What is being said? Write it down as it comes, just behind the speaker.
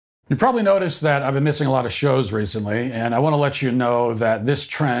You probably noticed that I've been missing a lot of shows recently, and I want to let you know that this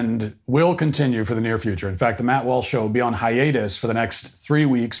trend will continue for the near future. In fact, the Matt Walsh Show will be on hiatus for the next 3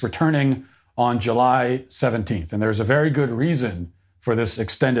 weeks, returning on July 17th. And there's a very good reason for this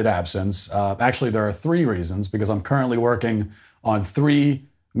extended absence. Actually, there are 3 reasons, because I'm currently working on 3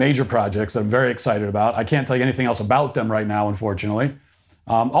 major projects that I'm very excited about. I can't tell you anything else about them right now, unfortunately.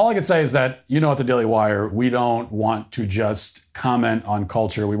 All I can say is that, at the Daily Wire, we don't want to just comment on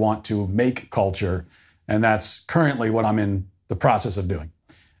culture. We want to make culture. And that's currently what I'm in the process of doing.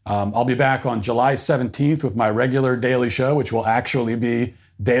 I'll be back on July 17th with my regular daily show, which will actually be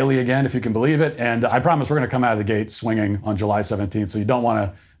daily again, if you can believe it. And I promise we're going to come out of the gate swinging on July 17th. So you don't want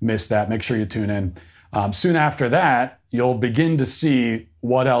to miss that. Make sure you tune in. Soon after that, you'll begin to see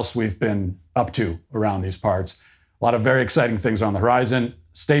what else we've been up to around these parts. A lot of very exciting things on the horizon.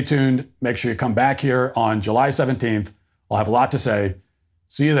 Stay tuned. Make sure you come back here on July 17th. I'll have a lot to say.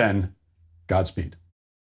 See you then. Godspeed.